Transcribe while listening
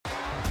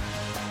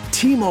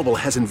T-Mobile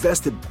has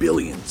invested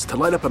billions to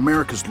light up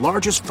America's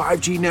largest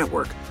 5G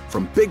network,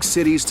 from big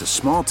cities to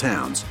small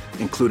towns,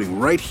 including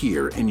right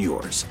here in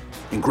yours.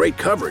 And great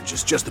coverage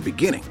is just the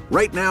beginning.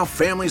 Right now,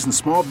 families and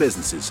small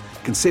businesses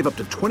can save up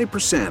to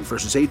 20%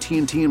 versus AT&T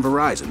and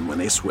Verizon when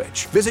they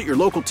switch. Visit your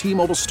local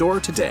T-Mobile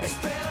store today.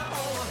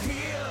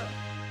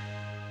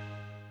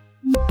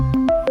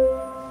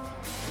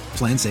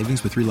 Plan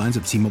savings with 3 lines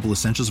of T-Mobile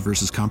Essentials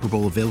versus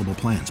comparable available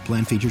plans.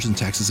 Plan features and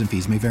taxes and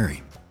fees may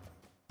vary.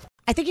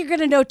 I think you're going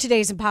to know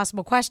today's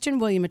impossible question.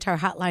 William Attar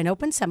hotline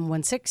open,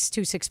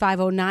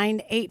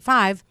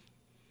 716-265-0985.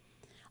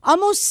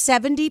 Almost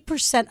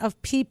 70%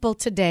 of people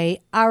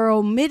today are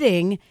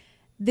omitting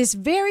this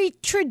very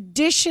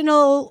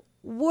traditional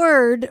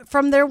word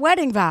from their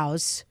wedding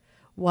vows.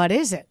 What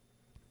is it?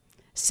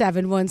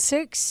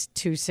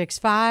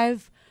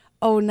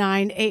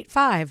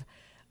 716-265-0985.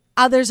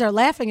 Others are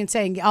laughing and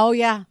saying, oh,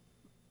 yeah,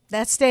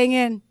 that's staying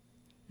in.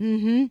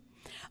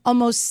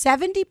 Almost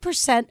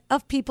 70%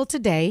 of people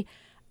today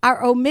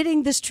are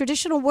omitting this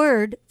traditional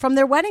word from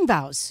their wedding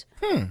vows.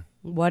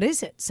 What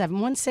is it?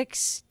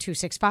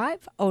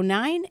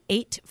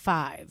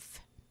 716-265-0985.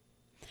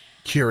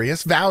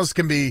 Curious. Vows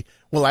can be,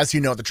 well, as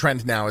you know, the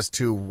trend now is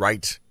to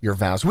write your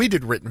vows. We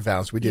did written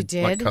vows. We did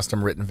like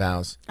custom written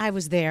vows. I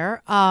was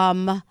there.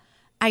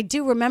 I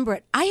do remember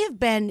it. I have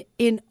been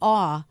in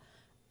awe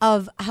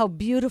of how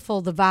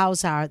beautiful the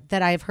vows are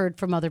that I have heard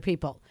from other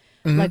people.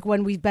 Like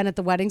when we've been at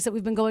the weddings that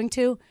we've been going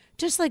to,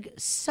 just like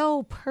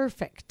so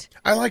perfect.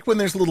 I like when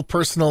there's a little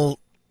personal,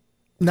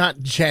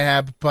 not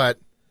jab, but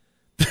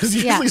there's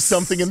usually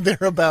something in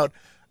there about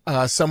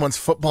someone's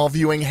football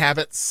viewing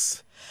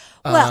habits.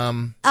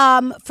 Well,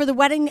 for the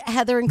wedding,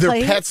 Heather and Clay.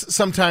 Their pets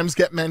sometimes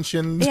get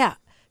mentioned. Yeah.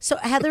 So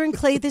Heather and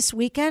Clay this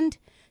weekend,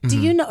 do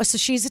you know? So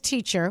she's a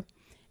teacher,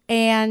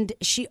 and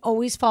she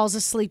always falls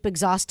asleep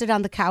exhausted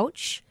on the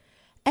couch.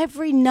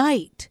 Every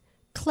night,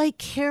 Clay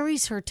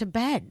carries her to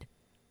bed.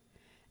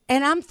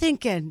 And I'm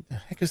thinking, the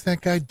heck is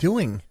that guy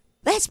doing?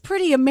 That's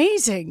pretty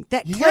amazing.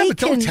 That Yeah, Clay but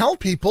don't tell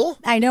people.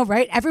 I know,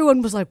 right?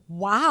 Everyone was like,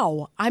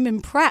 wow, I'm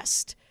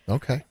impressed.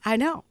 Okay. I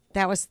know.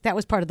 That was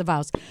part of the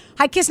vows.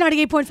 Hi, Kiss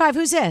 98.5.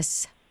 Who's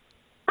this?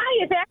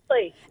 Hi, it's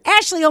Ashley.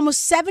 Ashley,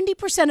 almost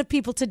 70% of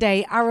people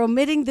today are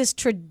omitting this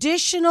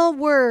traditional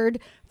word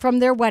from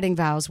their wedding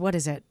vows. What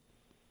is it?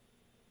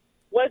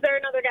 Was there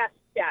another guess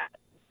yet?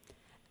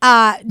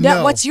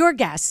 No. What's your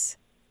guess?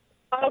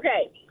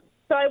 Okay.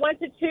 So I went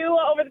to 2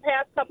 over the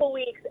past couple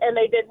weeks, and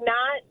they did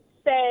not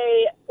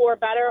say for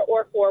better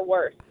or for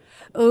worse.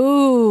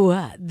 Ooh,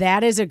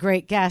 that is a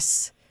great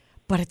guess,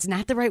 but it's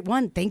not the right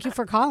one. Thank you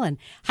for calling.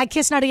 Hi,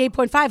 Kiss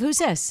 98.5. Who's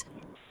this?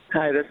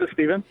 Hi, this is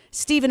Steven.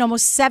 Steven,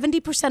 almost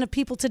 70% of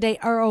people today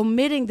are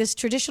omitting this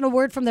traditional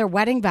word from their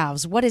wedding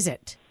vows. What is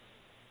it?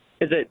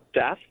 Is it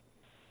death?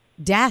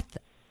 Death.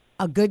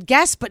 A good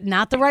guess, but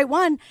not the right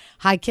one.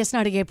 Hi, Kiss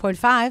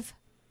 98.5.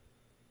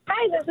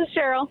 Hi, this is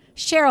Cheryl.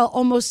 Cheryl,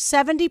 almost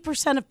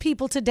 70% of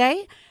people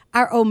today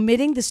are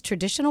omitting this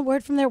traditional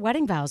word from their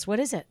wedding vows. What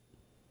is it?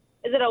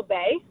 Is it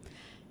obey?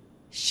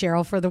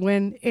 Cheryl for the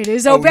win. It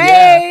is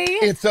obey.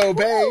 Yeah. It's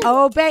obey.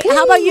 Obey. Woo.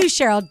 How about you,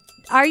 Cheryl?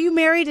 Are you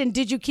married, and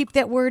did you keep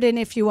that word in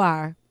if you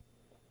are?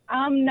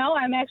 No,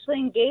 I'm actually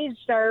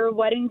engaged. Our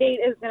wedding date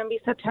is going to be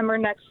September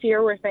next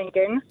year, we're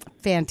thinking.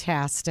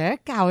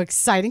 Fantastic. How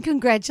exciting.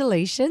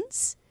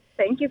 Congratulations.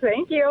 Thank you.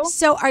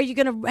 So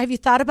have you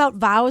thought about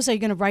vows? Are you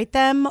going to write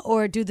them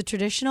or do the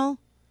traditional?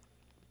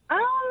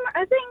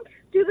 I think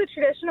do the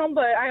traditional,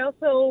 but I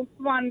also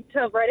want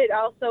to write it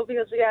also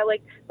because we got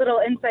like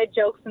little inside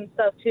jokes and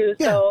stuff too.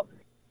 Yeah. So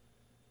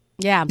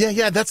Yeah.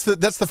 That's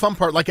the fun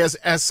part. Like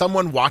as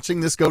someone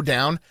watching this go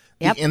down,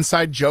 Yep. The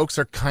inside jokes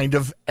are kind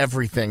of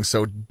everything.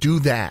 So do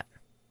that.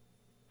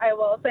 I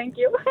will. Thank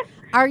you.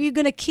 Are you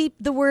going to keep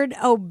the word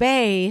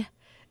obey?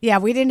 Yeah,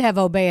 we didn't have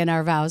obey in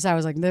our vows. I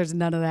was like, there's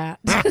none of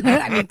that.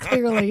 I mean,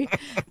 clearly,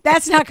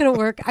 that's not going to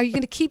work. Are you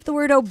going to keep the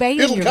word obey in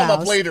your vows? It'll come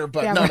up later,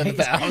 but none of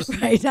the vows.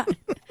 Right.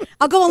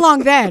 I'll go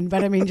along then,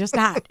 but I mean, just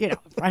not, in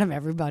front of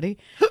everybody.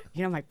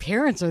 My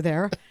parents are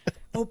there.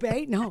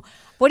 Obey? No.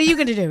 What are you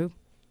going to do?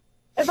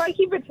 If I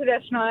keep it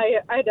traditional,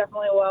 I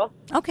definitely will.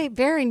 Okay,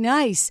 very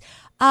nice.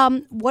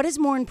 What is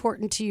more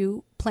important to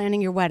you planning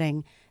your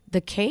wedding,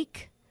 the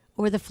cake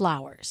or the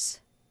flowers?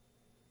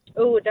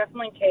 Ooh,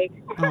 definitely cake.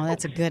 Oh,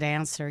 that's a good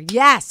answer.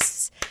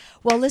 Yes.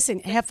 Well, listen,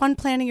 have fun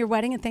planning your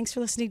wedding, and thanks for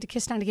listening to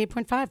Kiss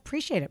 98.5.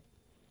 Appreciate it.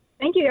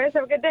 Thank you, guys.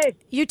 Have a good day.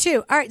 You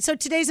too. All right, so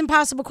today's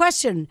impossible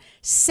question.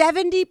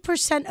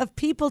 70% of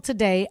people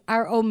today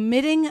are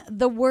omitting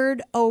the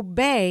word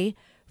obey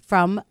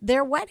from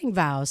their wedding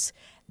vows.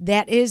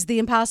 That is the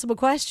impossible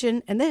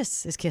question, and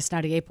this is Kiss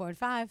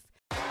 98.5.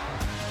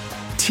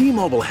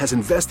 T-Mobile has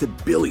invested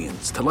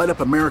billions to light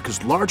up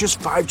America's largest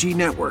 5G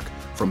network,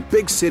 from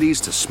big cities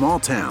to small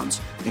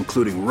towns,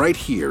 including right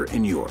here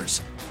in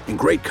yours. And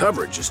great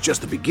coverage is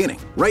just the beginning.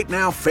 Right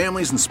now,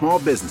 families and small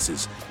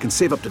businesses can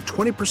save up to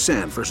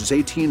 20% versus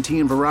AT&T and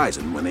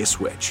Verizon when they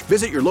switch.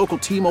 Visit your local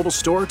T-Mobile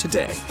store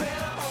today.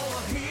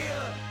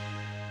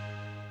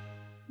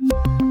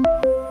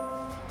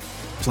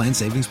 Plan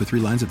savings with 3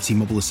 lines of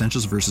T-Mobile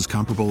Essentials versus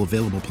comparable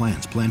available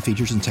plans. Plan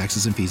features and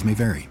taxes and fees may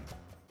vary.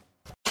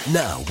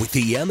 Now, with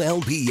the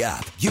MLB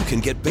app, you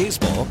can get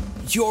baseball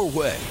your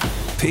way.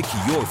 Pick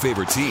your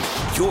favorite team,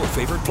 your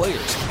favorite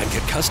players, and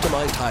get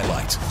customized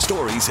highlights,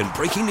 stories, and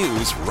breaking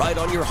news right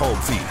on your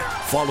home feed.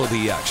 Follow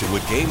the action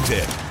with Game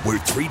 10, where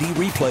 3D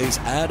replays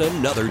add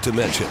another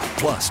dimension.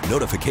 Plus,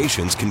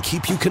 notifications can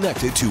keep you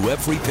connected to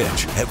every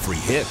pitch, every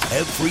hit,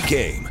 every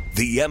game.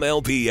 The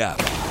MLB app.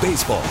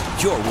 Baseball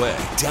your way.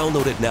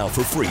 Download it now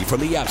for free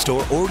from the App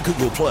Store or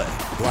Google Play.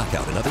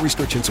 Blackout and other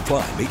restrictions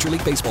apply. Major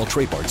League Baseball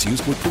trademarks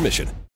used with permission.